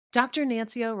Dr.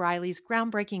 Nancy O'Reilly's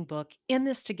groundbreaking book, In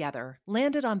This Together,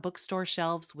 landed on bookstore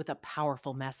shelves with a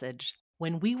powerful message.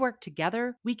 When we work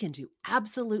together, we can do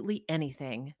absolutely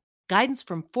anything. Guidance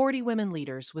from 40 women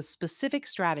leaders with specific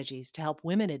strategies to help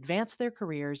women advance their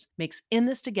careers makes In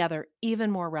This Together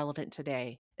even more relevant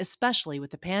today, especially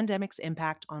with the pandemic's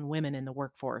impact on women in the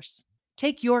workforce.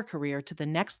 Take your career to the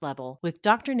next level with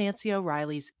Dr. Nancy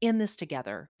O'Reilly's In This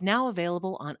Together, now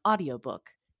available on audiobook.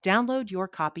 Download your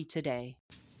copy today.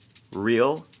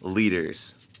 Real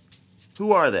leaders.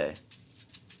 Who are they?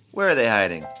 Where are they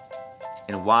hiding?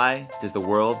 And why does the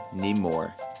world need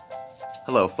more?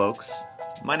 Hello, folks.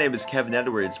 My name is Kevin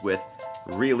Edwards with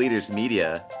Real Leaders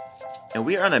Media, and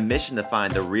we are on a mission to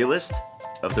find the realest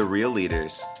of the real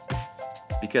leaders.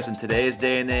 Because in today's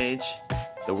day and age,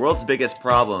 the world's biggest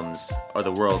problems are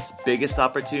the world's biggest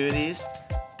opportunities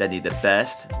that need the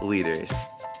best leaders.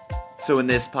 So in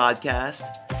this podcast,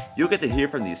 you'll get to hear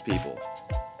from these people.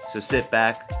 So sit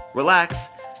back, relax,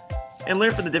 and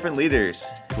learn from the different leaders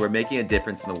who are making a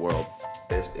difference in the world.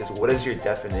 What is your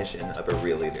definition of a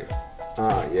real leader?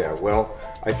 Well,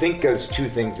 I think there's two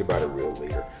things about a real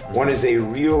leader. One is a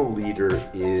real leader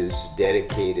is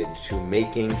dedicated to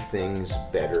making things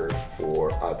better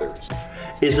for others.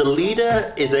 Is a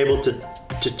leader is able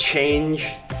to change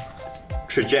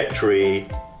trajectory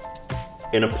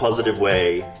in a positive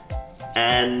way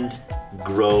and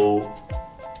grow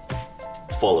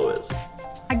followers.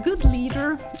 A good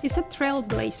leader is a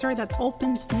trailblazer that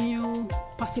opens new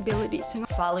possibilities.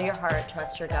 Follow your heart,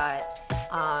 trust your gut,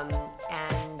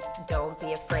 and don't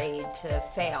be afraid to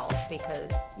fail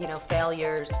because,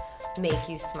 failures make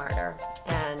you smarter.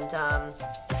 And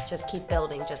just keep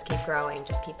building, just keep growing,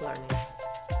 just keep learning.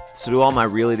 So to all my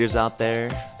real leaders out there,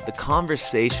 the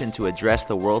conversation to address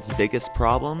the world's biggest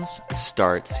problems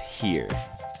starts here.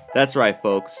 That's right,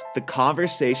 folks. The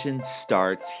conversation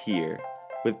starts here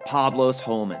with Pablos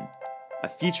Holman, a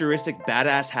futuristic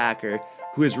badass hacker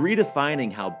who is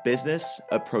redefining how business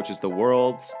approaches the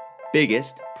world's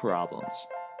biggest problems.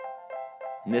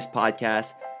 In this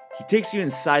podcast, he takes you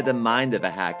inside the mind of a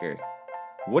hacker,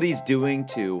 what he's doing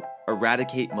to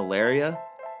eradicate malaria,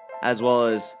 as well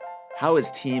as how his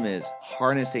team is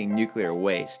harnessing nuclear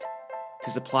waste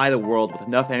to supply the world with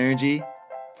enough energy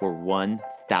for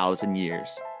 1,000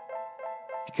 years.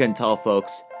 If you couldn't tell,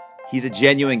 folks, he's a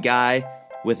genuine guy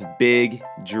with big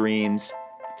dreams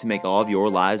to make all of your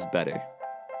lives better.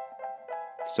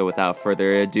 So without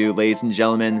further ado, ladies and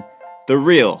gentlemen, the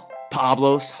real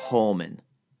Pablos Holman.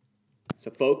 So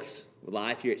folks, we're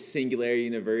live here at Singularity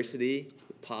University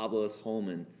with Pablos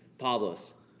Holman.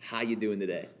 Pablos, how you doing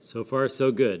today? So far,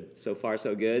 so good. So far,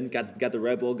 so good. Got the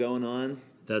Red Bull going on.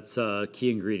 That's a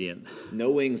key ingredient. No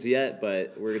wings yet,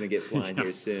 but we're going to get flying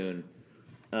here soon.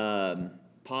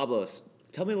 Pablos,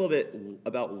 tell me a little bit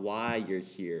about why you're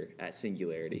here at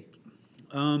Singularity.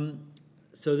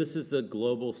 So this is the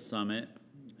Global Summit,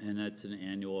 and it's an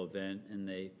annual event. And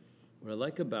what I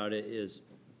like about it is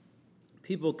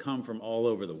people come from all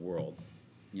over the world.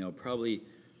 Probably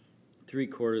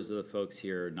 3/4 of the folks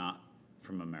here are not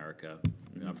from America,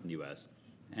 not from the U.S.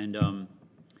 And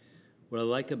what I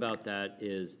like about that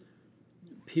is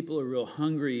people are real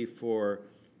hungry for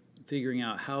figuring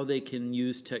out how they can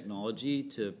use technology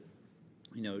to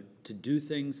do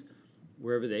things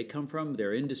wherever they come from,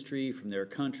 their industry, from their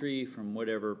country, from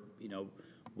whatever,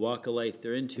 walk of life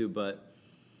they're into. But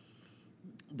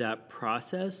that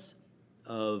process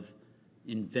of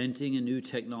inventing a new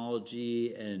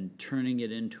technology and turning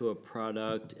it into a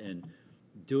product and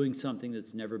doing something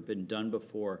that's never been done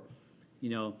before,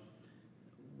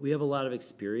 we have a lot of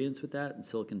experience with that in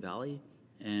Silicon Valley,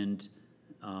 and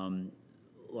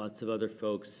lots of other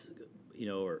folks,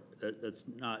 that's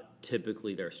not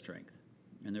typically their strength.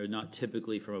 And they're not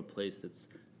typically from a place that's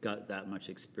got that much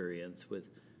experience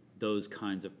with those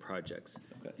kinds of projects.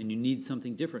 Okay. And you need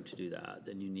something different to do that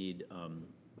than you need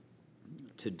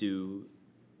to do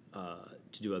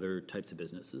other types of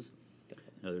businesses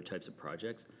and other types of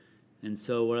projects. And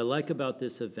so what I like about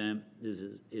this event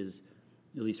is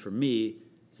at least for me,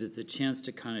 is it's a chance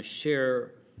to kind of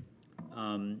share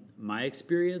my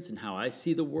experience and how I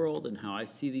see the world and how I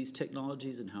see these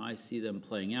technologies and how I see them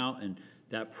playing out and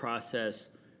that process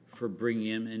for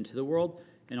bringing them into the world,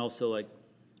 and also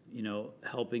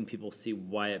helping people see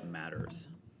why it matters.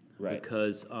 Right.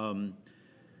 Because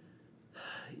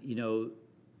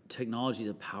technology is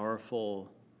a powerful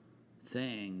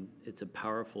thing. It's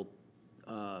powerful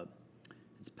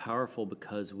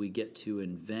because we get to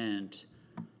invent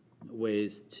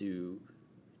ways to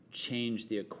change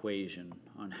the equation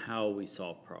on how we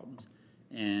solve problems.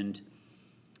 And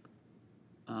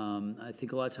I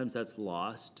think a lot of times that's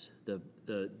lost. The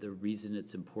the reason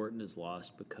it's important is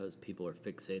lost because people are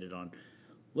fixated on,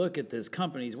 look at this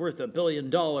company's worth $1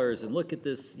 billion, and look at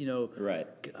this, Right.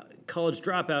 College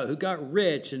dropout who got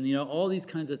rich, and all these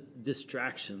kinds of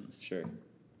distractions Sure.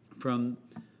 from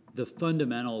the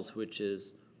fundamentals, which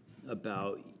is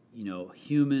about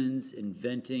humans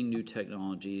inventing new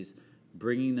technologies,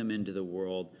 bringing them into the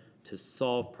world to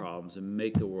solve problems and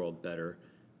make the world better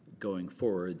going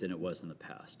forward than it was in the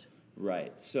past.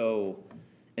 Right. So,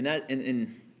 and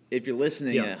if you're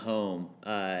listening Yeah. at home,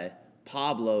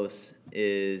 Pablos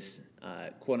is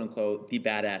quote unquote the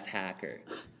badass hacker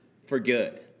for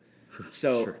good.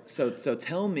 So, Sure. so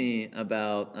tell me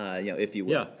about if you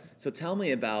will. Yeah. So tell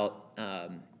me about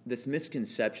this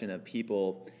misconception of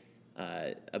people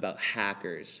about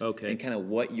hackers. Okay. And kind of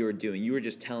what you're doing. You were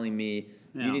just telling me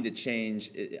Yeah. you need to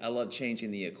change. I love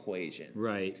changing the equation.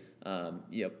 Right.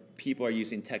 People are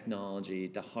using technology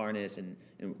to harness, and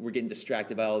we're getting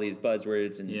distracted by all these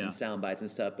buzzwords and sound bites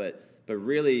and stuff. But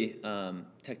really,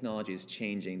 technology is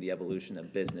changing the evolution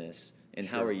of business. And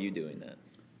how are you doing that?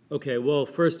 Okay, well,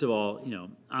 first of all,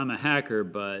 I'm a hacker,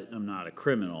 but I'm not a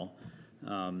criminal.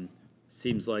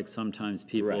 Seems like sometimes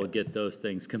people Right. get those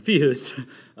things confused.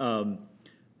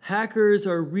 Hackers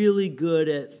are really good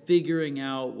at figuring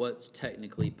out what's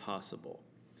technically possible.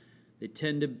 They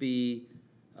tend to be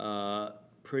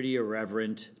pretty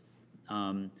irreverent.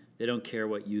 They don't care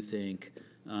what you think.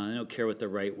 They don't care what the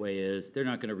right way is. They're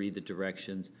not going to read the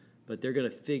directions, but they're going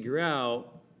to figure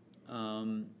out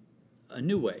a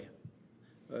new way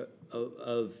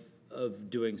of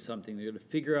doing something. They're going to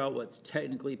figure out what's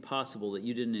technically possible that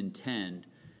you didn't intend,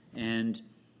 and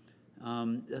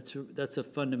that's a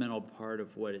fundamental part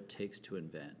of what it takes to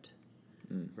invent.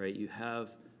 Right? You have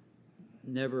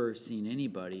never seen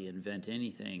anybody invent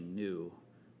anything new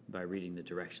by reading the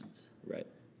directions. Right.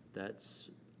 That's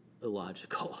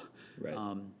illogical. Right.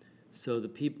 So the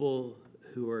people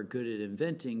who are good at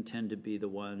inventing tend to be the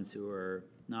ones who are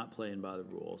not playing by the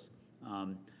rules.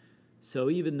 So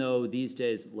even though these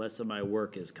days less of my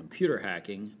work is computer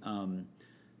hacking,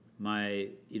 my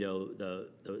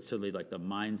certainly like the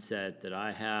mindset that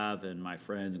I have and my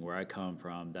friends and where I come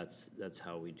from, that's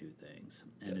how we do things,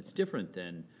 and it's different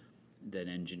than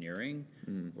engineering,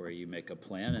 where you make a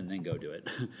plan and then go do it.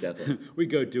 Definitely. We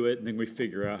go do it and then we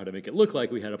figure out how to make it look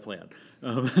like we had a plan.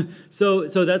 So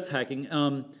that's hacking.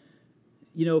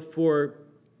 For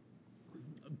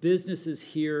businesses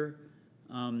here,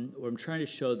 what I'm trying to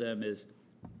show them is,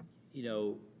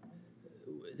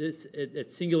 this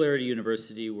at Singularity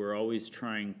University, we're always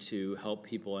trying to help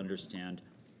people understand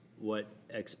what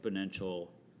exponential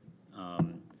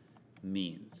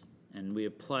means. And we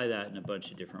apply that in a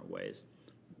bunch of different ways.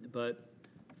 But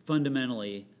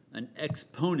fundamentally, an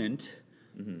exponent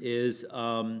is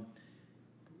a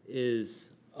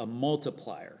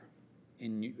multiplier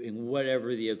in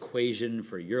whatever the equation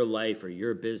for your life or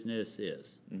your business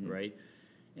is, right?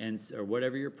 Or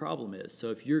whatever your problem is.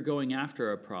 So if you're going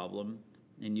after a problem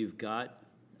and you've got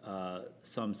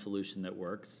some solution that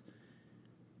works,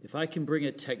 if I can bring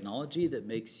a technology that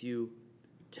makes you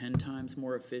 10 times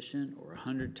more efficient or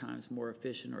 100 times more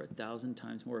efficient or 1,000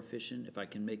 times more efficient, if I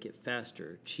can make it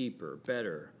faster, cheaper,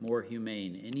 better, more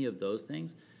humane, any of those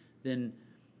things, then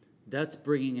that's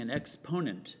bringing an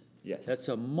exponent. Yes. That's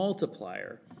a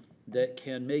multiplier that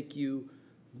can make you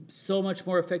so much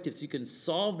more effective, so you can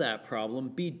solve that problem,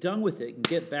 be done with it, and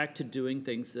get back to doing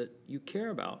things that you care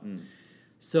about.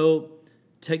 So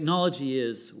technology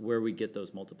is where we get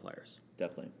those multipliers.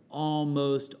 Definitely.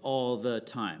 Almost all the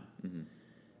time.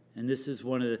 And this is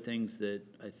one of the things that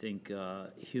I think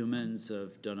humans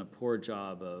have done a poor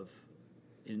job of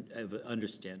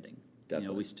understanding.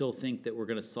 Definitely. We still think that we're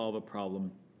going to solve a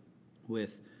problem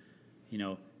with,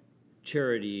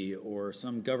 charity or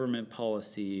some government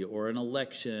policy or an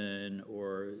election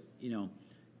or,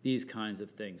 these kinds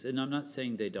of things. And I'm not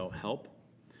saying they don't help,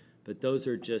 but those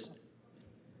are just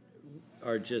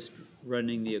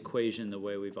running the equation the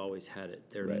way we've always had it.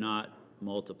 They're Right. not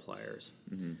multipliers.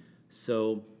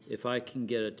 So if I can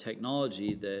get a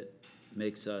technology that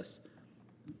makes us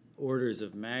orders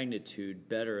of magnitude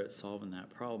better at solving that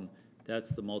problem, that's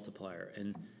the multiplier.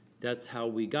 And that's how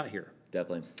we got here.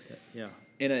 Definitely. Yeah.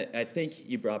 And I think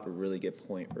you brought up a really good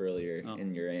point earlier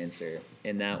in your answer,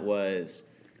 and that was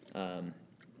following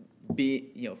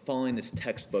this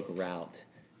textbook route.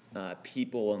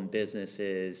 People and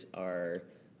businesses are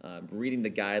reading the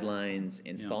guidelines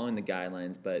and following the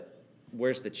guidelines, but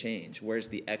where's the change? Where's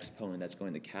the exponent that's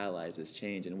going to catalyze this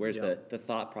change? And where's the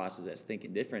thought process that's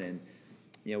thinking different? And,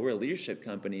 we're a leadership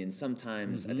company, and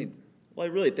sometimes I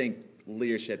really think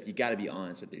leadership, you got to be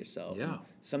honest with yourself. Yeah. And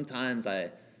sometimes I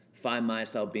find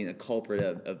myself being a culprit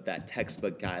of that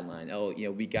textbook guideline. Oh,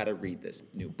 we got to read this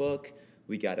new book.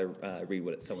 We got to read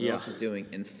what someone else is doing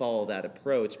and follow that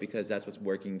approach because that's what's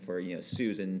working for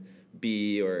Susan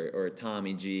B or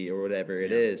Tommy G or whatever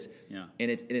it is. Yeah. And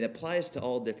it applies to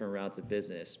all different routes of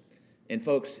business. And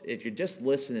folks, if you're just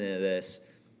listening to this,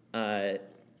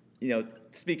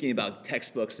 speaking about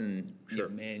textbooks and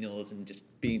manuals and just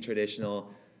being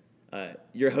traditional,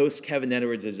 your host Kevin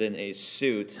Edwards is in a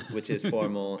suit, which is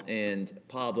formal, and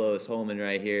Pablo Holman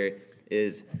right here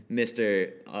is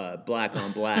Mr. Black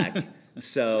on Black.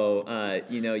 So,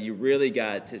 you really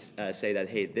got to say that,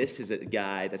 hey, this is a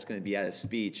guy that's going to be at a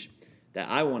speech that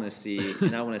I want to see,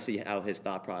 and I want to see how his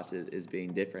thought process is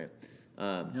being different.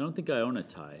 I don't think I own a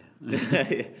tie.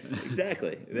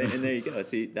 Exactly. And there you go.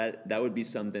 See, that would be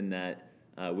something that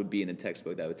would be in a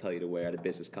textbook that would tell you to wear at a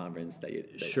business conference.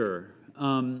 Sure.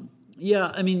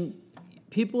 Yeah, I mean,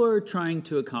 people are trying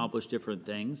to accomplish different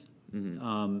things.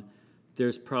 Mm-hmm.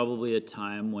 There's probably a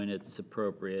time when it's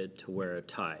appropriate to wear a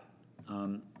tie.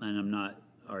 And I'm not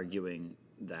arguing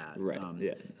that. Right.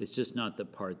 It's just not the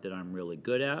part that I'm really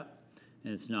good at,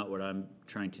 and it's not what I'm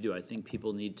trying to do. I think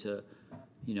people need to,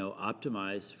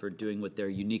 optimize for doing what they're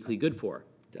uniquely good for.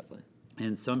 Definitely.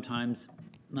 And sometimes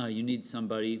you need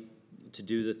somebody to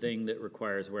do the thing that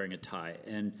requires wearing a tie.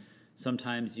 And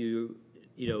sometimes you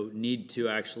need to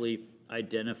actually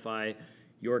identify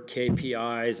your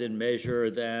KPIs and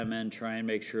measure them and try and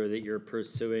make sure that you're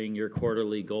pursuing your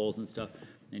quarterly goals and stuff.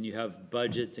 And you have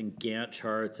budgets and Gantt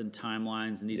charts and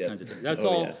timelines and these kinds of things. That's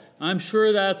all. Yeah. I'm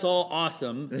sure that's all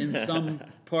awesome in some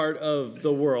part of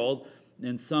the world,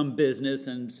 in some business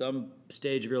and some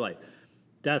stage of your life.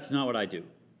 That's not what I do.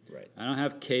 Right. I don't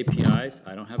have KPIs.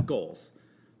 I don't have goals.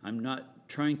 I'm not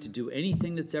trying to do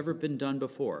anything that's ever been done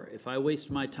before. If I waste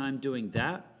my time doing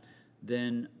that,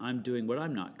 then I'm doing what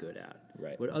I'm not good at,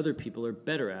 what other people are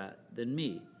better at than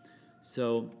me.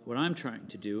 So what I'm trying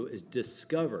to do is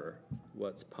discover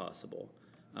what's possible.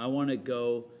 I want to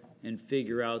go and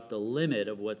figure out the limit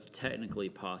of what's technically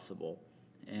possible.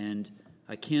 And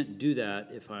I can't do that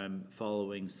if I'm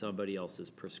following somebody else's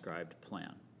prescribed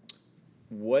plan.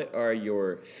 What are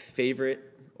your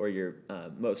favorite or your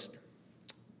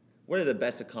what are the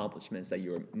best accomplishments that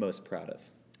you're most proud of?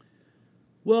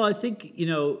 Well, I think,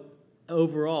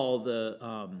 overall,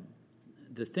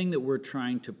 the thing that we're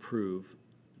trying to prove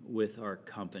with our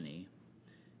company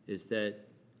is that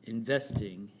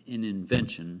investing in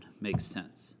invention makes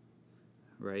sense,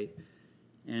 right?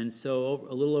 And so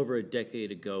a little over a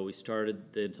decade ago, we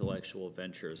started the Intellectual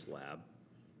Ventures Lab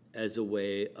as a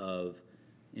way of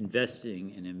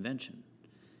investing in invention.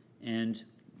 And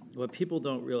what people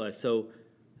don't realize, so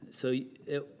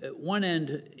at one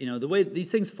end, the way these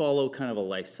things follow kind of a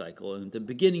life cycle. And at the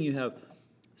beginning, you have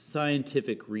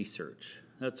scientific research.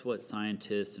 That's what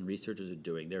scientists and researchers are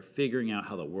doing. They're figuring out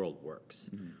how the world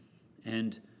works. Mm-hmm.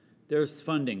 And there's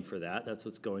funding for that. That's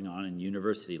what's going on in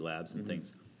university labs and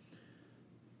things.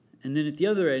 And then at the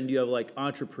other end, you have like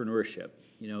entrepreneurship,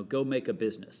 go make a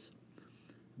business.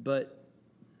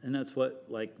 And that's what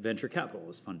like venture capital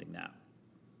is funding that.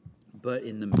 But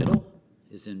in the middle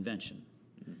is invention.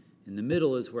 In the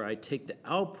middle is where I take the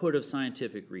output of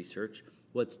scientific research,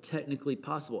 what's technically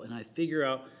possible, and I figure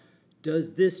out,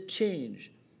 does this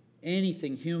change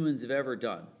anything humans have ever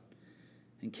done?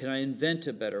 And can I invent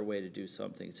a better way to do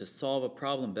something, to solve a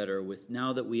problem better with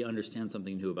now that we understand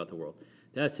something new about the world?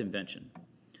 That's invention.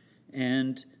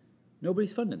 And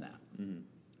nobody's funding that,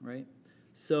 right?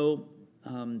 So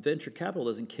venture capital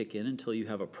doesn't kick in until you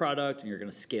have a product and you're going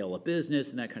to scale a business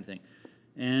and that kind of thing.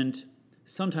 And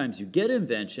sometimes you get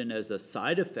invention as a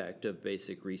side effect of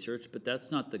basic research, but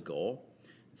that's not the goal.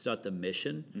 It's not the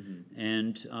mission.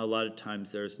 And a lot of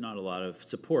times there's not a lot of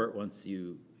support once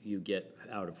you get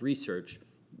out of research.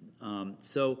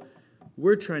 So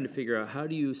we're trying to figure out, how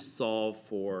do you solve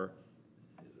for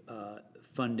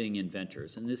funding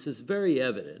inventors? And this is very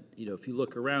evident. If you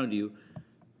look around you,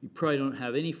 you probably don't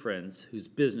have any friends whose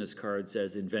business card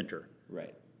says inventor.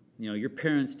 Right. Your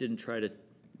parents didn't try to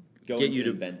go get into you to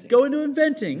inventing. Go into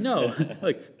inventing. No,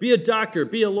 like be a doctor,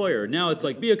 be a lawyer. Now it's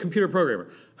like be a computer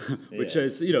programmer, which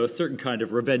is a certain kind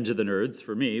of revenge of the nerds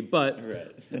for me. But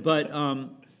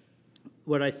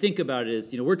what I think about it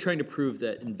is we're trying to prove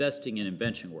that investing in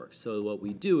invention works. So what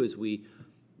we do is we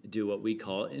do what we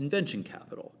call invention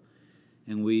capital,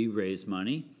 and we raise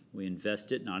money. We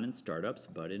invest it not in startups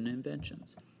but in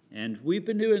inventions. And we've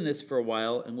been doing this for a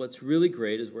while. And what's really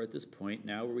great is we're at this point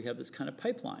now where we have this kind of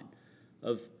pipeline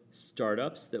of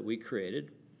startups that we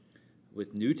created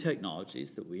with new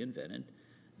technologies that we invented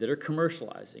that are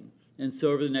commercializing. And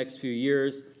so over the next few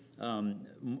years,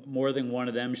 more than one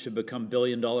of them should become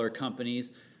billion-dollar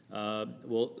companies.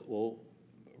 we'll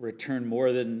return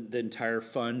more than the entire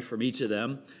fund from each of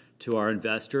them to our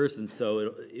investors, and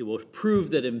so it will prove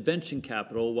that invention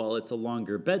capital, while it's a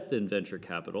longer bet than venture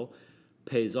capital,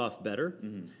 pays off better.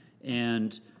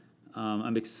 And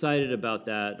I'm excited about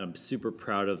that. I'm super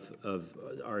proud of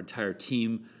our entire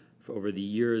team for over the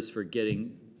years for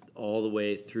getting all the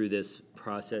way through this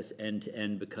process end to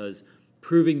end, because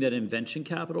proving that invention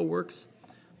capital works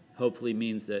hopefully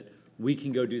means that we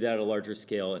can go do that at a larger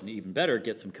scale, and even better,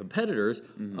 get some competitors,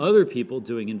 other people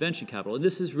doing invention capital. And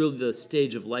this is really the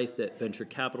stage of life that venture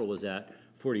capital was at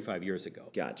 45 years ago.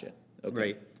 Gotcha. Okay.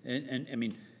 Right? And I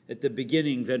mean, at the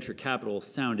beginning, venture capital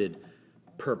sounded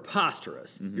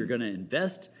preposterous. You're going to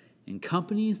invest in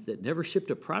companies that never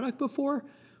shipped a product before?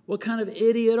 What kind of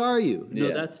idiot are you? No,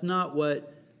 Yeah. that's not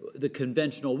what the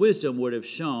conventional wisdom would have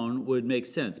shown would make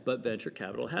sense. But venture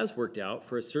capital has worked out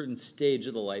for a certain stage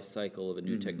of the life cycle of a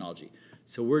new technology.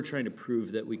 So we're trying to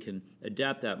prove that we can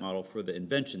adapt that model for the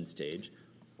invention stage.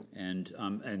 And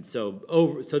so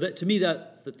that, to me,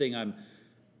 that's the thing I'm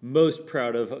most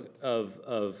proud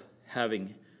of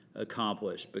having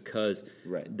accomplished, because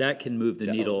Right. that can move the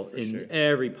needle for in sure.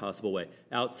 every possible way.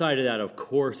 Outside of that, of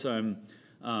course, I'm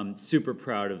super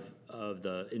proud of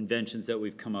the inventions that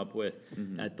we've come up with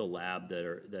at the lab that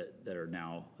are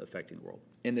now affecting the world.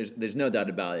 And there's no doubt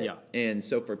about it. Yeah. And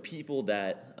so for people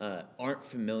that aren't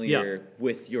familiar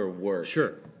with your work,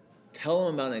 Sure. tell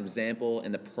them about an example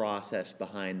and the process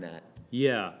behind that.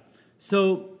 Yeah.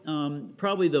 So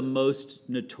probably the most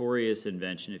notorious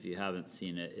invention, if you haven't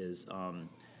seen it, is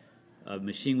a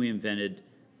machine we invented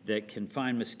that can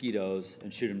find mosquitoes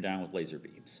and shoot them down with laser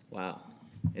beams. Wow.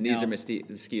 And these Now- are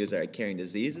mosquitoes that are carrying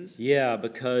diseases? Yeah,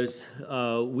 because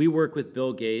we work with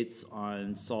Bill Gates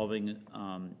on solving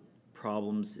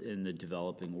problems in the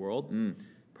developing world,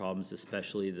 problems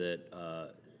especially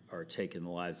that are taking the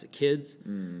lives of kids.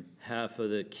 Half of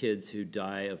the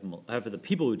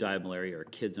people who die of malaria are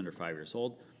kids under 5 years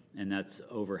old, and that's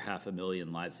over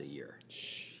 500,000 lives a year.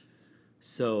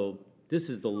 So this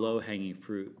is the low-hanging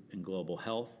fruit in global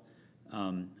health.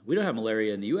 We don't have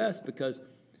malaria in the U.S. because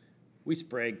we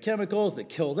sprayed chemicals that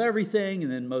killed everything,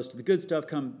 and then most of the good stuff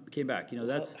came back. You know,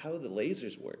 that's How do the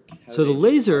lasers work? How so do the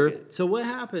they just laser. target? So what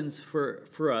happens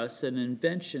for us? An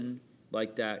invention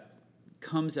like that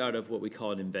comes out of what we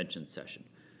call an invention session.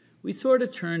 We sort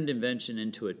of turned invention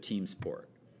into a team sport.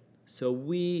 So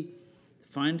we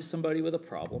find somebody with a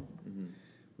problem.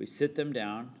 We sit them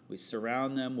down. We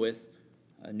surround them with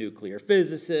a nuclear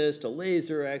physicist, a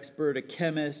laser expert, a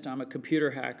chemist. I'm a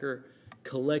computer hacker.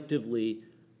 Collectively,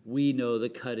 we know the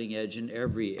cutting edge in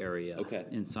every area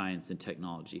in science and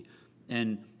technology.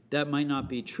 And that might not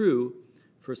be true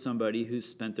for somebody who's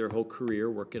spent their whole career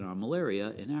working on malaria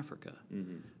in Africa,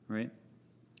 right?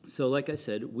 So like I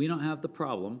said, we don't have the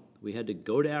problem. We had to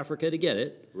go to Africa to get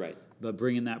it. Right. But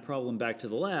bringing that problem back to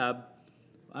the lab,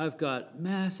 I've got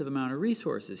massive amount of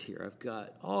resources here. I've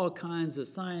got all kinds of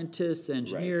scientists,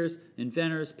 engineers,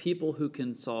 inventors, people who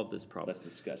can solve this problem. Let's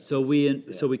discuss So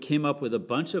this. so we came up with a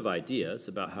bunch of ideas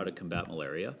about how to combat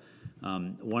malaria.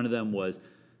 One of them was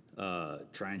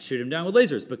try and shoot them down with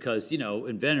lasers, because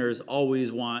inventors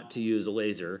always want to use a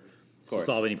laser to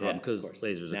solve any problem, because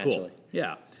lasers are cool.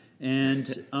 Yeah,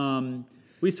 and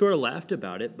we sort of laughed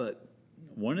about it, but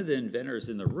one of the inventors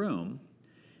in the room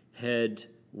had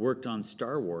worked on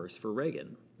Star Wars for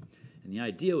Reagan. And the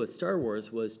idea with Star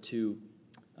Wars was to,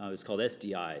 it was called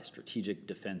SDI, Strategic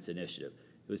Defense Initiative.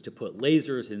 It was to put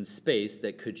lasers in space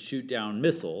that could shoot down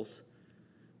missiles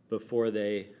before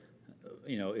they,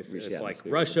 if like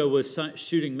Russia was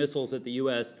shooting missiles at the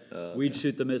U.S., we'd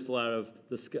shoot the missile out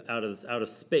of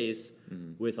space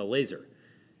with a laser.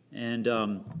 And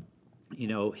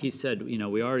he said,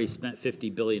 we already spent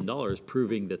 $50 billion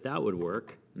proving that would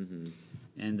work.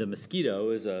 And the mosquito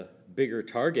is a bigger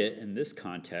target in this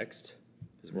context,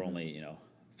 because we're only,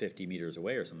 50 meters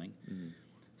away or something.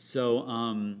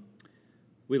 So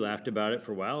we laughed about it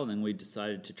for a while, and then we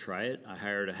decided to try it. I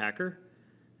hired a hacker.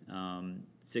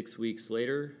 6 weeks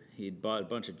later, he'd bought a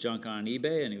bunch of junk on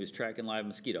eBay, and he was tracking live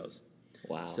mosquitoes.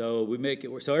 Wow. So we make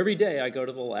it work. So every day I go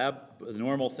to the lab. A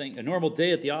normal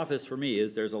day at the office for me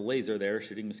is there's a laser there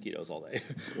shooting mosquitoes all day.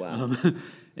 Wow.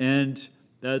 And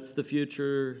that's the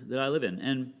future that I live in.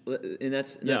 And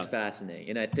that's fascinating.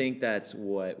 And I think that's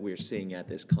what we're seeing at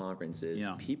this conference is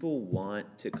people want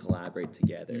to collaborate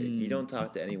together. You don't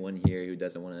talk to anyone here who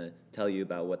doesn't want to tell you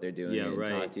about what they're doing and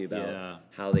talk to you about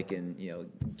how they can,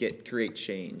 create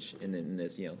change in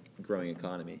this, growing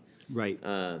economy. Right.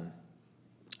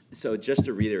 So just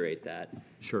to reiterate that,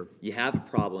 sure, you have a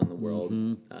problem in the world,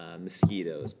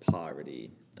 mosquitoes,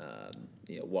 poverty,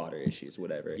 water issues,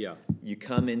 whatever. Yeah. You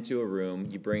come into a room,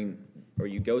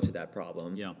 you go to that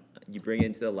problem. Yeah. You bring it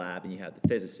into the lab, and you have the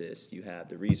physicists, you have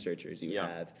the researchers, you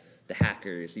have the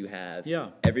hackers, you have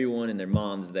everyone and their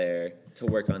moms there to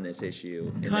work on this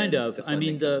issue. Kind of. I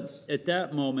mean, at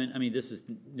that moment, I mean, this is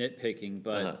nitpicking,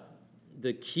 but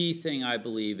the key thing I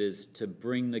believe is to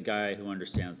bring the guy who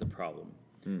understands the problem.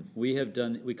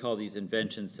 We call these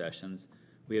invention sessions.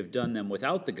 We have done them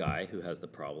without the guy who has the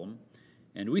problem.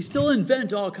 And we still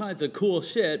invent all kinds of cool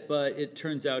shit, but it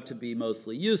turns out to be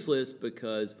mostly useless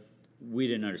because we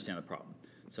didn't understand the problem.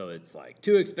 So it's like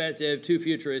too expensive, too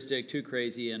futuristic, too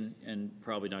crazy, and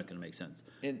probably not going to make sense.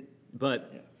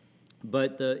 But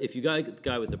if you got the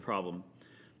guy with the problem,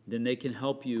 then they can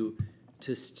help you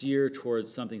to steer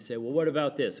towards something. Say, well, what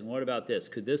about this? And what about this?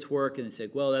 Could this work? And they say,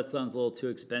 well, that sounds a little too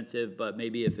expensive, but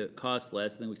maybe if it costs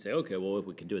less, then we say, okay, well, if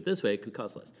we can do it this way, it could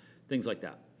cost less. Things like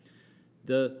that.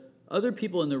 The other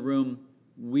people in the room,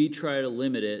 we try to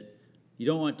limit it. You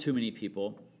don't want too many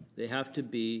people. They have to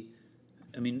be.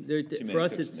 I mean, for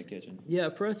us, it's in the kitchen. Yeah.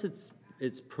 For us,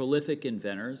 it's prolific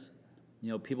inventors.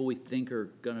 People we think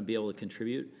are going to be able to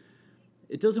contribute.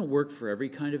 It doesn't work for every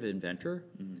kind of inventor,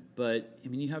 but I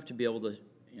mean, you have to be able to,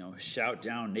 shout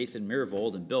down Nathan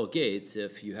Myhrvold and Bill Gates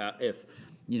if you're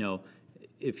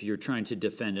trying to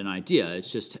defend an idea.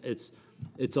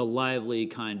 It's a lively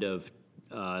kind of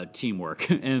teamwork,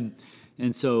 and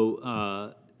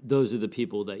so those are the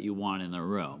people that you want in the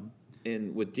room.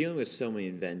 And with dealing with so many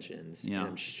inventions, and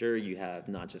I'm sure you have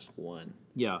not just one.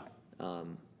 Yeah.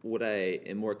 What I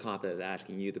am more confident of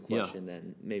asking you the question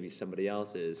than maybe somebody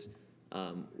else is,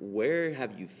 where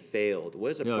have you failed?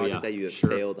 What is a project that you have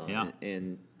failed on? Yeah.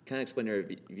 And kind of explain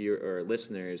to our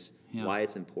listeners why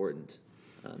it's important.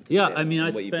 I mean, I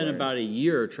spent about a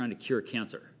year trying to cure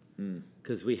cancer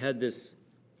because we had this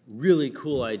really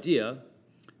cool idea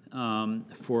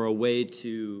for a way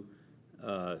to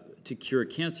cure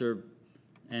cancer,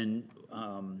 and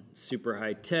super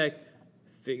high tech,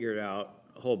 figured out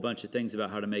a whole bunch of things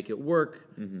about how to make it work,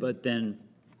 but then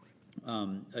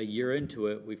a year into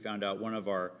it, we found out one of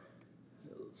our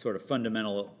sort of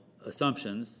fundamental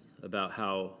assumptions about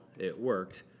how it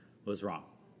worked was wrong.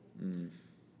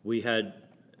 We had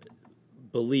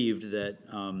believed that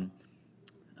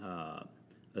a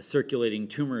circulating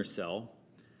tumor cell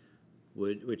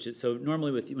so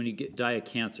normally when you die of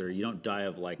cancer, you don't die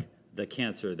of like the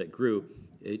cancer that grew.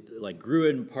 It like grew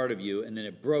in part of you, and then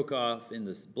it broke off in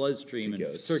this bloodstream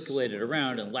and circulated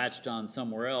around and latched on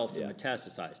somewhere else and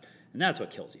metastasized. And that's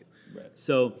what kills you. Right.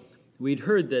 So we'd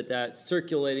heard that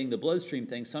circulating the bloodstream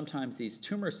thing, sometimes these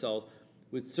tumor cells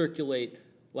would circulate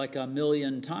like 1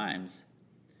 million times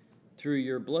through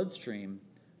your bloodstream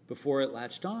before it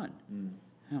latched on. And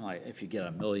I'm like, if you get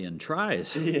 1 million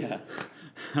tries,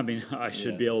 I mean, I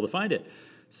should be able to find it.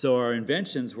 So our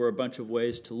inventions were a bunch of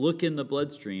ways to look in the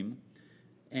bloodstream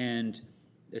and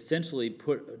essentially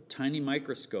put a tiny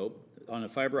microscope on a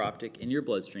fiber optic in your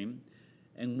bloodstream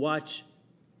and watch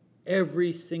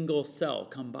every single cell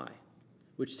come by,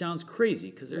 which sounds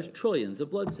crazy because there's trillions of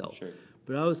blood cells. Sure.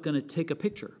 But I was going to take a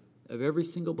picture of every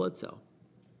single blood cell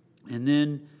and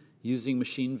then, using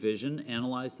machine vision,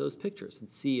 analyze those pictures and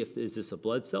see if is this a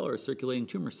blood cell or a circulating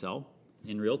tumor cell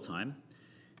in real time.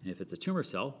 And if it's a tumor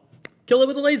cell, kill it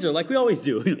with a laser like we always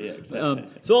do. Yeah, exactly.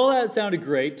 So all that sounded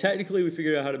great. Technically, we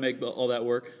figured out how to make all that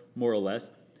work, more or less.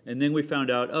 And then we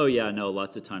found out,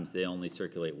 lots of times they only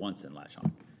circulate once and latch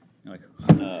on. You're like,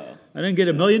 I didn't get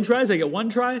 1 million tries, I get 1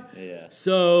 try? Yeah.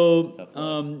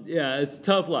 So, it's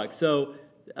tough luck. So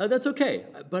that's okay.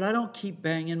 But I don't keep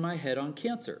banging my head on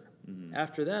cancer.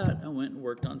 After that, I went and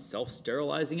worked on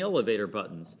self-sterilizing elevator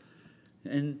buttons.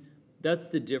 And that's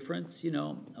the difference.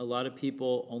 A lot of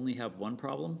people only have one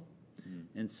problem.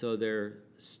 And so they're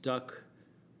stuck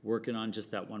working on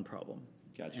just that one problem.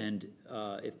 Gotcha. And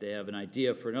if they have an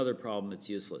idea for another problem, it's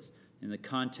useless. In the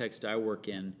context I work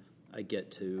in, I get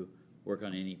to work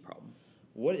on any problem.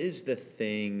 What is the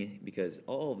thing, because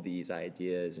all of these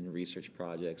ideas and research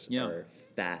projects are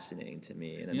fascinating to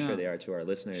me, and I'm sure they are to our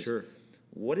listeners. Sure.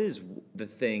 What is the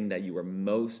thing that you are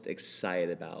most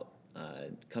excited about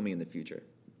coming in the future?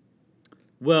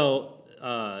 Well,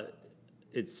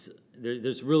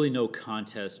 there's really no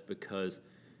contest, because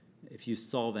if you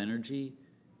solve energy,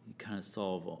 you kind of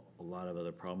solve a lot of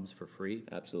other problems for free.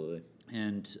 Absolutely.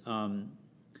 And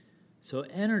so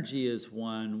energy is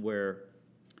one where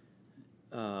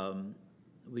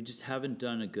we just haven't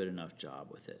done a good enough job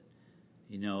with it.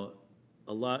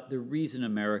 The reason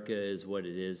America is what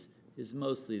it is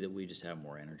mostly that we just have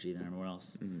more energy than everyone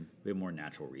else. Mm-hmm. We have more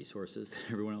natural resources than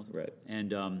everyone else. Right.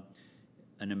 And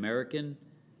an American,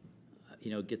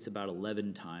 gets about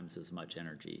 11 times as much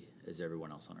energy as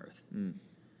everyone else on Earth.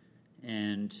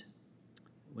 And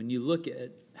when you look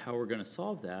at how we're going to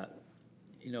solve that,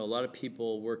 a lot of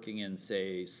people working in,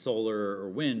 say, solar or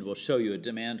wind will show you a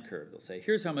demand curve. They'll say,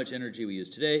 here's how much energy we use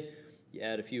today. You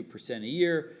add a few percent a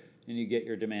year, and you get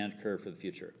your demand curve for the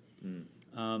future,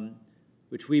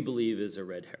 which we believe is a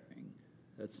red herring.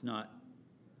 That's not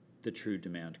the true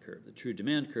demand curve. The true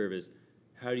demand curve is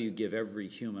how do you give every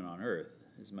human on Earth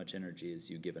as much energy as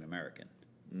you give an American?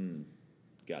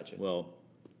 Gotcha. Well,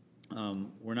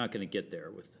 we're not going to get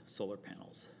there with solar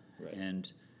panels. Right.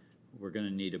 And we're going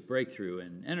to need a breakthrough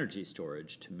in energy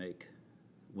storage to make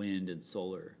wind and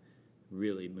solar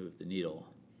really move the needle.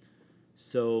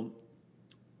 So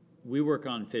we work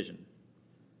on fission.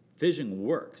 Fission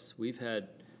works. We've had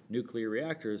nuclear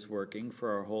reactors working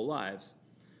for our whole lives,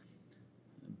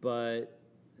 but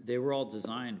they were all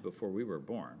designed before we were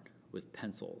born with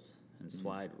pencils and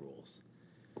slide rules.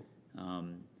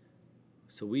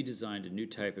 So we designed a new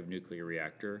type of nuclear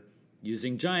reactor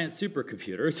using giant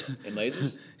supercomputers. And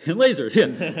lasers? And lasers,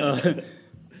 yeah.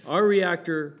 Our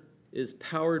reactor is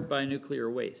powered by nuclear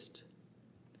waste.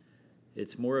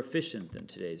 It's more efficient than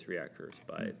today's reactors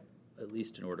by at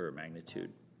least an order of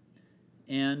magnitude.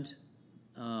 And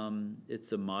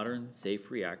it's a modern, safe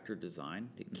reactor design.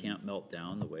 It can't melt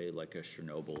down the way like a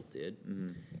Chernobyl did.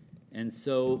 And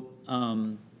so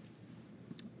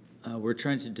we're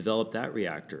trying to develop that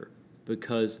reactor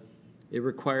because it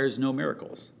requires no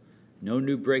miracles. No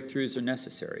new breakthroughs are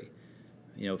necessary.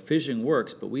 Fission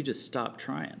works, but we just stopped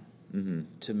trying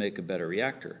to make a better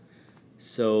reactor.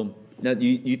 So Now,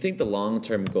 you think the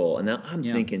long-term goal, and now I'm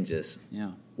thinking just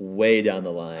yeah, way down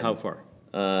the line. how far?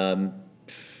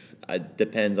 It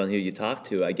depends on who you talk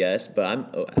to, I guess.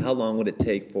 But how long would it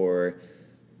take for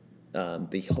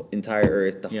the entire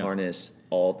Earth to harness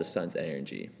all of the sun's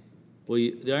energy? Well,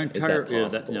 the entire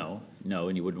possible? no,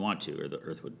 and you wouldn't want to, or the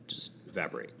Earth would just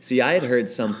evaporate. See, I had heard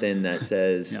something that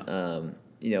says,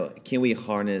 Yeah. can we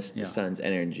harness the sun's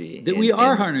energy? That we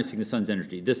are harnessing the sun's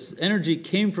energy. This energy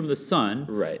came from the sun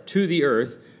Right. to the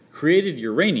Earth, created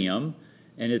uranium,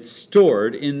 and it's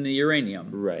stored in the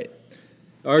uranium. Right.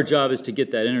 Our job is to get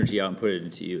that energy out and put it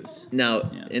into use. Now,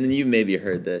 Yeah. and you maybe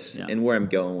heard this, Yeah. and where I'm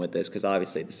going with this, because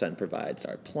obviously the sun provides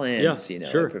our plants, Yeah,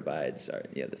 sure. it provides our,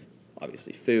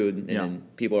 obviously food, and Yeah. then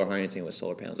people are harnessing it with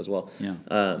solar panels as well.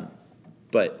 Yeah.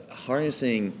 But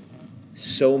harnessing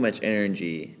so much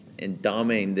energy and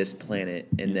dominating this planet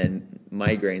and then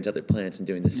migrating to other planets and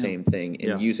doing the same thing and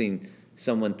Yeah. using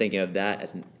someone thinking of that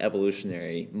as an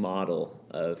evolutionary model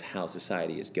of how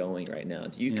society is going right now.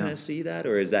 Do you Yeah. kind of see that,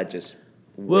 or is that just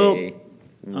Well,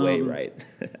 way right?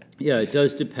 Yeah, it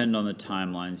does depend on the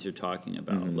timelines you're talking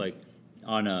about. Like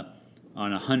on a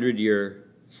 100-year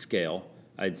scale,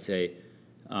 I'd say,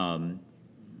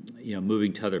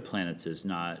 moving to other planets is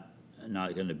not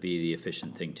going to be the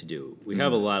efficient thing to do. We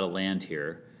have a lot of land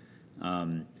here.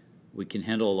 We can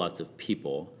handle lots of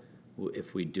people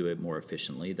if we do it more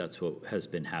efficiently. That's what has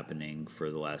been happening for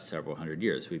the last several hundred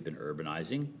years. We've been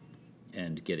urbanizing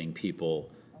and getting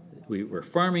people. We're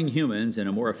farming humans in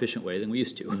a more efficient way than we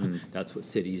used to. That's what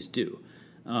cities do.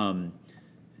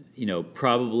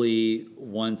 Probably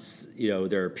once,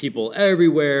 there are people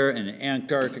everywhere and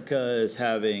Antarctica is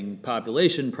having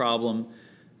population problem,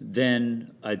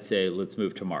 then I'd say let's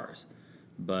move to Mars.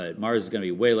 But Mars is going to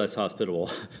be way less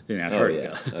hospitable than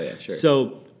Antarctica. Oh yeah, sure.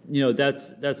 So,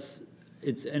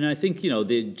 and I think,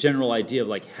 the general idea of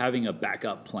like having a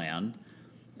backup plan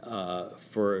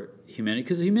for humanity,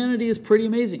 because humanity is pretty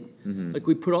amazing. Like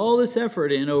we put all this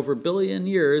effort in over a billion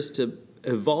years to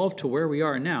evolve to where we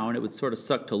are now, and it would sort of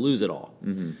suck to lose it all.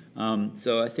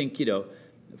 So I think,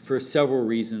 for several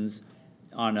reasons,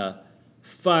 on a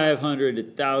 500 to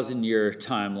 1,000 year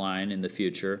timeline in the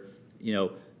future,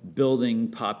 building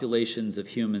populations of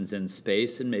humans in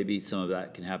space, and maybe some of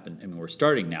that can happen. I mean, we're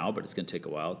starting now, but it's going to take a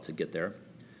while to get there.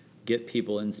 Get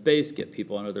people in space, get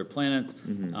people on other planets,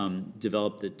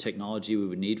 develop the technology we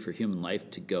would need for human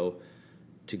life to go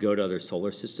to other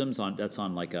solar systems. That's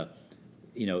on like a,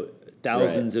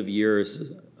 thousands of years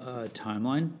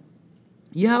timeline.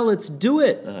 Yeah, let's do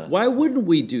it. Why wouldn't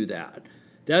we do that?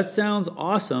 That sounds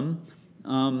awesome.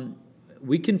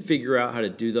 We can figure out how to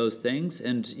do those things,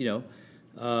 and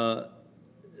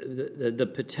the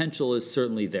potential is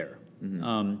certainly there.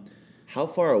 How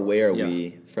far away are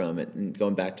we from it? And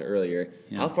going back to earlier,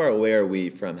 how far away are we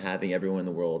from having everyone in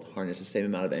the world harness the same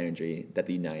amount of energy that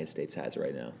the United States has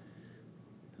right now?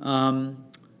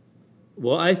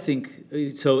 Well, I think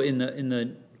so.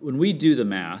 When we do the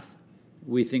math,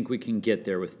 we think we can get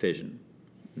there with fission.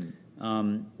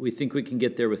 We think we can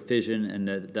get there with fission, and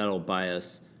that'll buy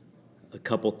us a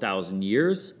couple thousand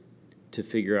years to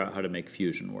figure out how to make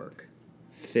fusion work.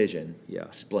 Fission. Yeah.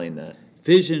 Explain that.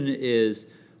 Fission is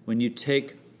when you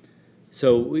take,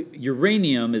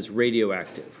 uranium is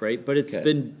radioactive, right? But it's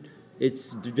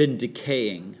been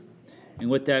decaying, and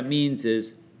what that means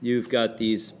is you've got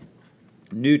these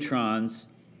neutrons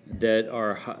that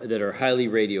are highly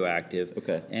radioactive.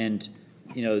 Okay. And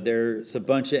there's a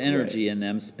bunch of energy in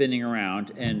them spinning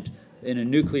around, and in a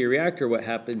nuclear reactor, what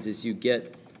happens is you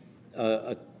get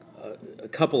a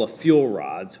couple of fuel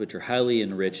rods, which are highly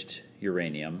enriched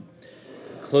uranium,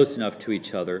 close enough to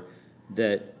each other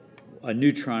that a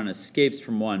neutron escapes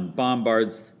from one,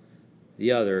 bombards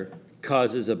the other,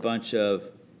 causes a bunch of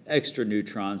extra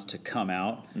neutrons to come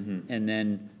out, and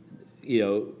then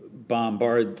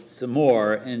bombard some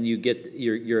more, and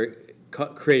you're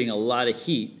creating a lot of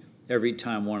heat every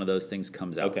time one of those things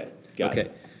comes out. Okay, got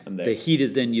it. I'm there. The heat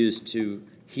is then used to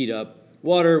heat up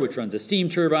water, which runs a steam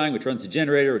turbine, which runs a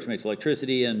generator, which makes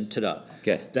electricity, and ta-da.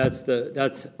 Okay. That's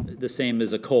the same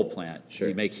as a coal plant. Sure.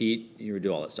 You make heat, you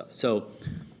do all that stuff. So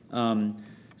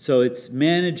it's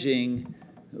managing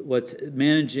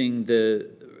the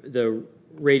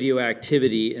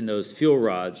radioactivity in those fuel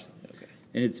rods,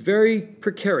 and it's very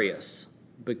precarious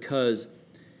because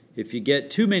if you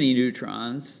get too many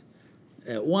neutrons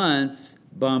at once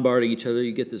bombarding each other,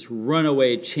 you get this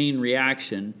runaway chain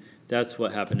reaction. That's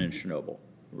what happened in Chernobyl.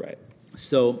 Right.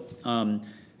 So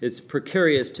it's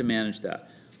precarious to manage that.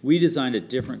 We designed a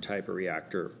different type of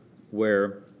reactor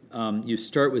where you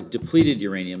start with depleted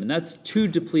uranium, and that's too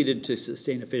depleted to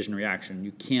sustain a fission reaction.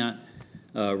 You can't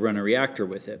run a reactor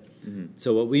with it.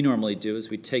 So what we normally do is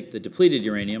we take the depleted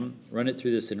uranium, run it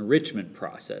through this enrichment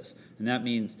process, and that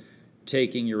means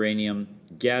taking uranium,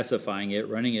 gasifying it,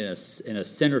 running it in a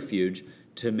centrifuge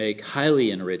to make highly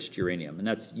enriched uranium, and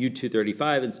that's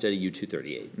U-235 instead of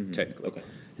U-238, technically. Okay.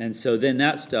 And so then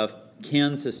that stuff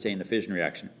can sustain a fission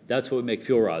reaction. That's what we make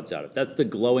fuel rods out of. That's the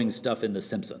glowing stuff in The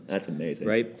Simpsons. That's amazing.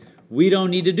 Right? We don't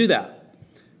need to do that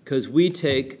because we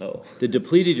take the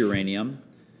depleted uranium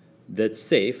that's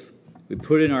safe, we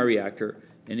put it in our reactor,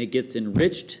 and it gets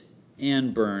enriched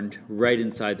and burned right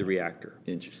inside the reactor.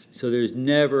 Interesting. So there's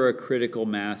never a critical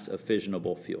mass of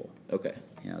fissionable fuel. Okay.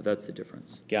 Yeah, that's the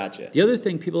difference. Gotcha. The other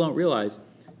thing people don't realize,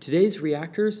 today's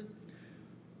reactors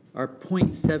are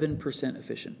 0.7%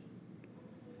 efficient.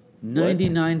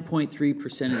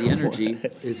 99.3% of the energy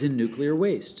is in nuclear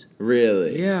waste.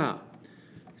 Really? Yeah.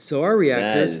 So our That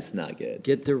reactors is not good.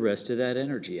 get the rest of that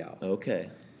energy out.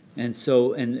 Okay. And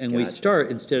so, and we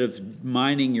start, instead of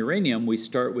mining uranium, we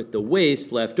start with the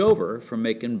waste left over from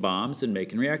making bombs and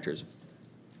making reactors.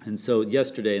 And so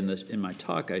yesterday in my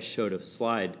talk, I showed a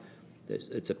slide.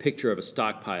 It's a picture of a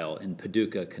stockpile in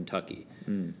Paducah, Kentucky.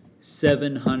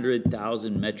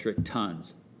 700,000 metric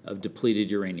tons of depleted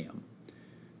uranium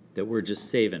that we're just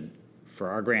saving for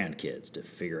our grandkids to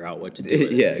figure out what to do with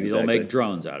it. Yeah, Maybe they'll exactly. make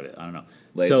drones out of it. I don't know.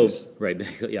 Lasers. So, right,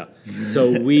 yeah.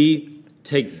 So we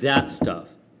take that stuff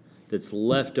that's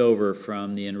left over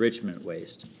from the enrichment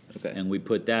waste, Okay. and we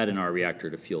put that in our reactor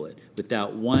to fuel it. With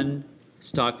that one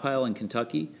stockpile in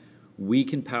Kentucky, we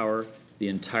can power the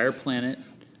entire planet,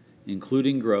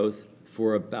 including growth,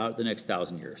 for about the next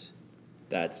 1,000 years.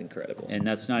 That's incredible. And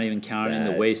that's not even counting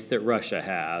the That- waste that Russia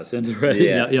has, and the rest,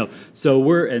 Yeah. So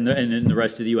we're and the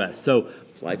rest of the U.S. So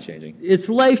It's life-changing. it's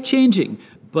life changing.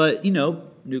 But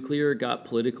nuclear got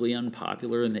politically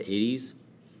unpopular in the 80s,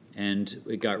 and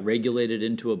it got regulated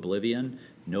into oblivion.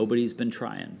 Nobody's been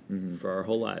trying for our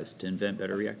whole lives to invent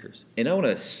better reactors. And I want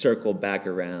to circle back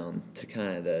around to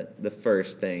kind of the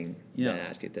first thing Yeah. that I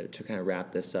asked you to kind of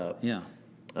wrap this up. Yeah.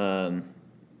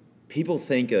 People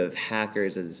think of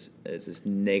hackers as this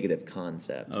negative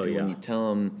concept. Oh, and when yeah. you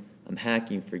tell them, I'm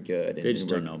hacking for good. They just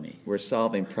we're- don't know me. We're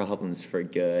solving problems for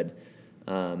good.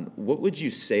 What would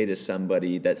you say to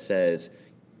somebody that says,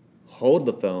 hold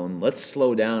the phone, let's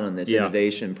slow down on this Yeah.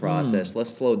 innovation process, let's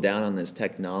slow down on this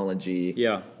technology,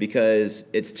 Yeah. because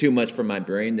it's too much for my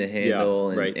brain to handle,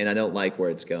 and, right. and I don't like where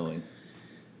it's going.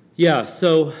 Yeah,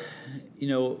 so,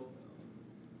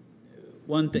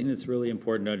 one thing that's really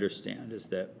important to understand is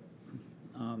that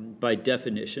by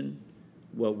definition,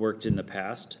 what worked in the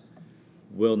past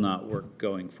will not work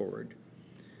going forward.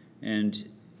 And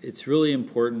it's really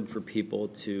important for people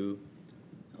to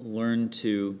learn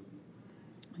to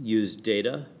use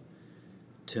data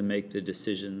to make the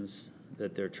decisions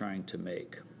that they're trying to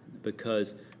make,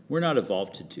 because we're not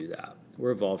evolved to do that.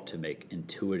 We're evolved to make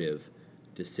intuitive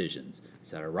decisions. Is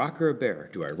that a rock or a bear?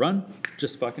 Do I run?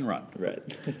 Just fucking run. Right.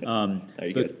 There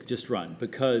you go. Just run,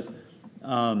 because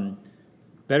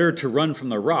better to run from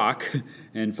the rock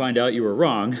and find out you were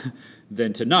wrong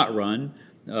than to not run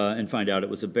and find out it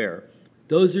was a bear.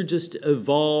 those are just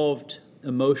evolved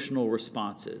emotional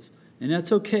responses. And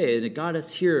that's okay, and it got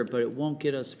us here, but it won't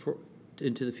get us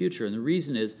into the future. And the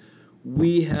reason is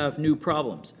we have new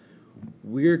problems.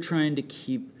 We're trying to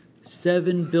keep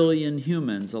 7 billion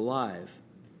humans alive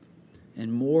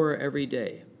and more every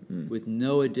day with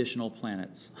no additional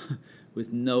planets,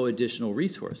 with no additional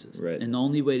resources. Right. And the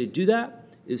only way to do that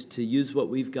is to use what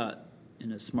we've got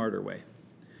in a smarter way.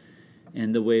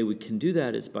 And the way we can do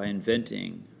that is by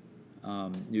inventing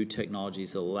new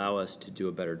technologies that allow us to do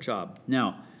a better job.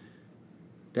 Now,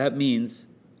 that means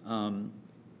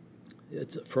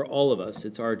it's for all of us,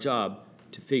 it's our job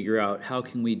to figure out how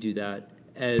can we do that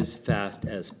as fast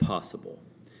as possible.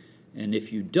 And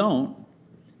if you don't,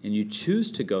 and you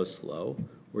choose to go slow,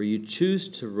 or you choose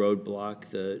to roadblock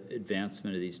the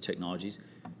advancement of these technologies,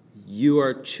 you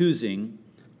are choosing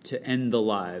to end the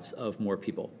lives of more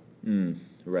people.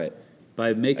 Right.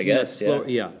 By making us slow.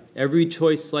 Yeah. Every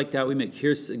choice like that we make.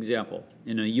 Here's an example.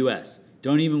 In the U.S.,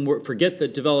 don't even forget the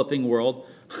developing world,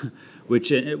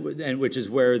 which is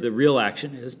where the real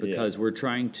action is, because we're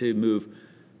trying to move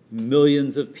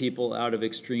millions of people out of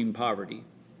extreme poverty.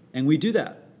 And we do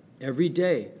that every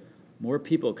day. More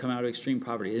people come out of extreme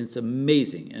poverty. And it's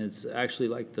amazing. And it's actually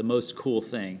like the most cool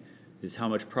thing is how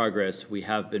much progress we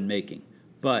have been making.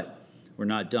 But we're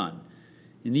not done.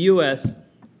 In the U.S.,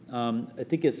 I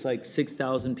think it's like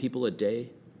 6,000 people a day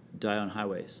die on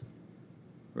highways,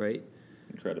 right?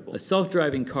 Incredible. A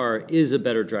self-driving car is a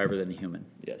better driver than a human.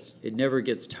 Yes. It never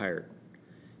gets tired.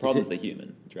 Problem is the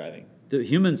human driving. The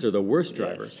humans are the worst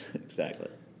drivers. Yes, exactly.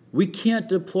 We can't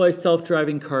deploy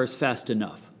self-driving cars fast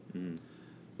enough.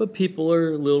 But people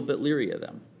are a little bit leery of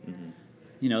them.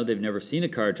 You know, they've never seen a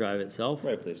car drive itself.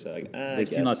 Rightfully so. They've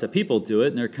seen lots of people do it,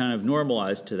 and they're kind of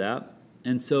normalized to that.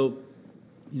 And so,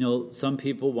 you know, some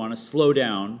people want to slow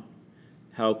down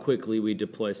how quickly we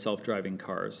deploy self-driving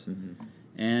cars.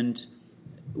 And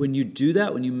when you do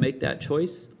that, when you make that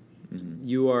choice,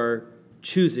 you are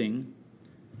choosing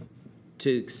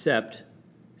to accept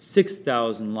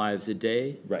 6,000 lives a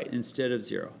day instead of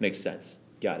 0. Makes sense.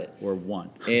 Got it. Or 1.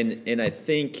 And I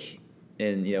think,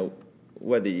 and you know,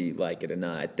 whether you like it or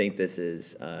not, I think this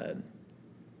is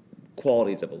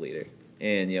qualities of a leader.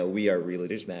 And you know, we are Real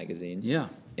Leaders Magazine. Yeah.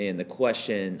 And the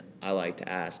question I like to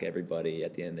ask everybody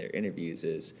at the end of their interviews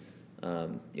is,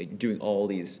 you're doing all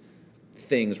these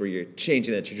things where you're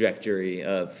changing the trajectory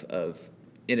of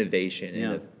innovation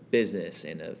and of business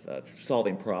and of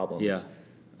solving problems.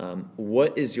 Yeah.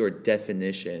 What is your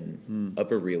definition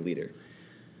of a real leader?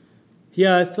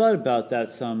 Yeah, I've thought about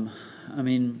that some. I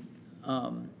mean,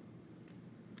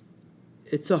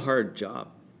 it's a hard job.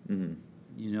 You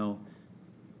know,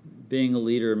 being a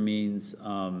leader means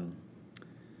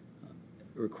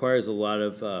requires a lot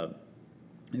of.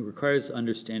 It requires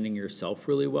understanding yourself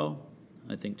really well,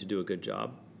 I think, to do a good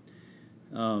job.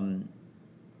 I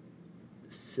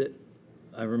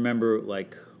remember,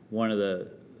 like, one of the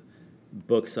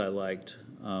books I liked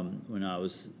when I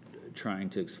was trying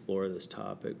to explore this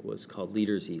topic was called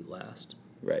Leaders Eat Last.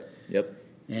 Right. Yep.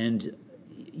 And,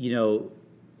 you know,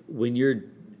 when you're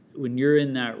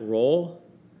in that role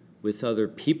with other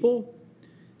people,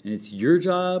 and it's your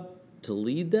job to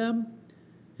lead them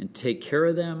and take care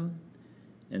of them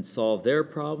and solve their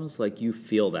problems, like, you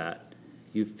feel that.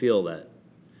 You feel that.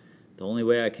 The only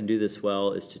way I can do this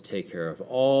well is to take care of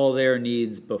all their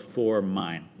needs before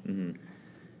mine.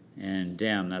 And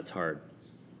damn, that's hard.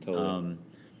 Totally.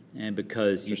 And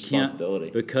because you responsibility.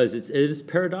 can't, because it is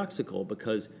paradoxical,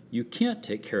 because you can't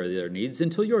take care of their needs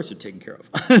until yours are taken care of.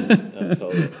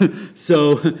 Totally.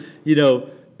 So, you know,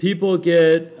 people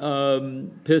get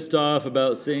pissed off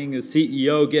about seeing the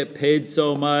CEO get paid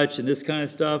so much and this kind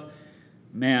of stuff.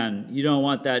 Man, you don't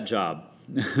want that job.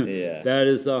 Yeah. That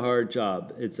is the hard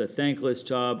job. It's a thankless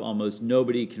job. Almost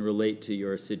nobody can relate to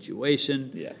your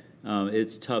situation. Yeah.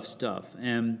 It's tough stuff.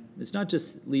 And it's not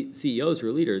just CEOs who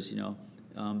are leaders, you know.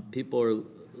 People are,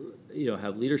 you know,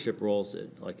 have leadership roles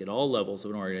at all levels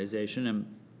of an organization. And,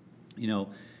 you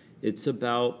know, it's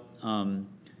about,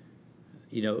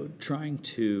 you know, trying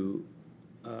to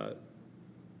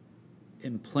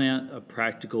implant a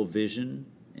practical vision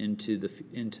into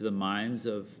the minds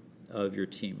of your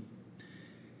team.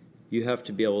 You have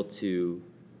to be able to,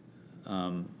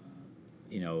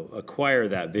 you know, acquire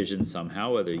that vision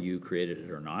somehow, whether you created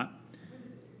it or not.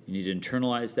 You need to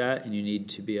internalize that, and you need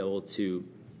to be able to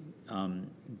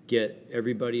get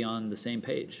everybody on the same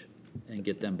page and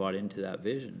get them bought into that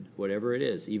vision, whatever it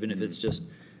is, even if it's just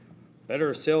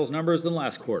better sales numbers than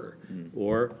last quarter,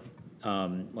 or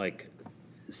like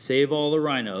save all the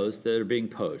rhinos that are being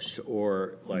poached,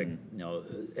 or like, you know,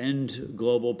 end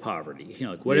global poverty, you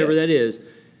know, like whatever that is.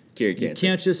 Cure You cancer.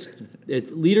 can't just,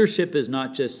 it's leadership is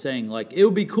not just saying like, it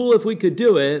would be cool if we could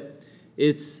do it.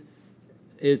 It's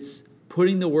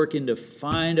putting the work in to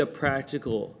find a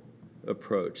practical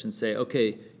approach and say,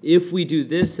 okay, if we do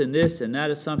this and that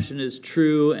assumption is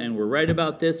true and we're right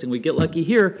about this and we get lucky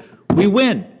here, we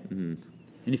win. Mm-hmm.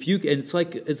 And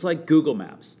it's like Google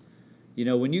Maps. You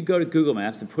know, when you go to Google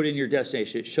Maps and put in your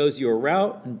destination, it shows you a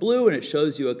route in blue and it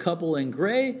shows you a couple in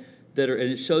gray and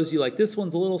it shows you like this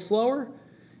one's a little slower,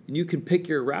 and you can pick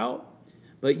your route,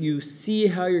 but you see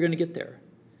how you're going to get there.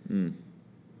 Mm.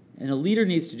 And a leader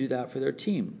needs to do that for their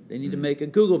team. They need to make a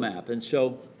Google map and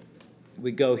show,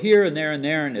 we go here and there,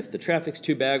 and if the traffic's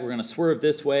too bad, we're going to swerve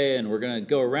this way, and we're going to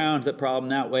go around the problem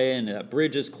that way, and that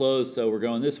bridge is closed, so we're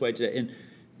going this way today. And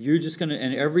you're just going to,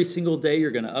 and every single day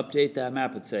you're going to update that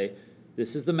map and say,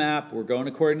 this is the map, we're going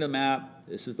according to the map,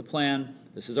 this is the plan,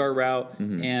 this is our route,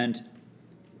 and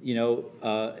you know,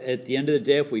 at the end of the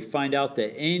day, if we find out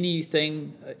that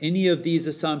any of these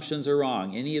assumptions are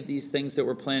wrong, any of these things that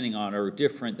we're planning on are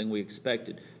different than we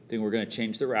expected, then we're going to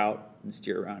change the route and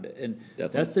steer around it. And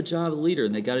that's the job of the leader,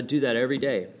 and they got to do that every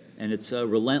day. And it's a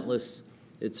relentless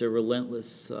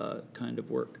kind of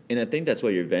work. And I think that's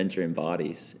what your venture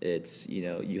embodies. It's, you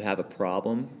know, you have a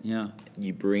problem. Yeah.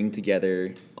 You bring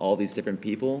together all these different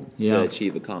people to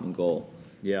achieve a common goal.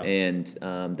 Yeah. And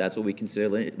that's what we consider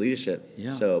leadership. Yeah.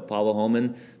 So Pablo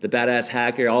Holman, the badass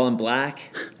hacker, all in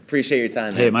black. Appreciate your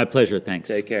time, man. Hey, my pleasure. Thanks.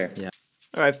 Take care. Yeah.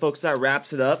 All right, folks, that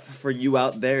wraps it up for you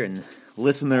out there in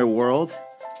listener world.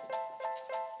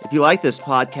 If you like this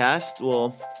podcast,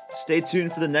 well, stay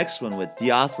tuned for the next one with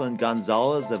Dioselin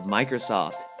Gonzalez of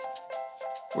Microsoft,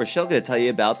 where she'll get to tell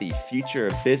you about the future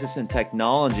of business and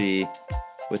technology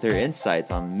with her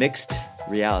insights on mixed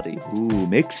reality. Ooh,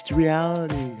 mixed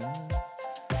reality.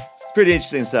 It's pretty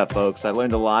interesting stuff, folks. I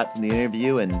learned a lot from the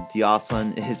interview, and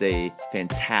Dioselin is a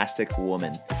fantastic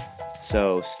woman.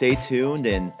 So stay tuned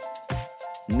and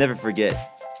never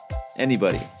forget,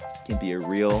 anybody can be a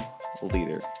real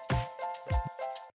leader.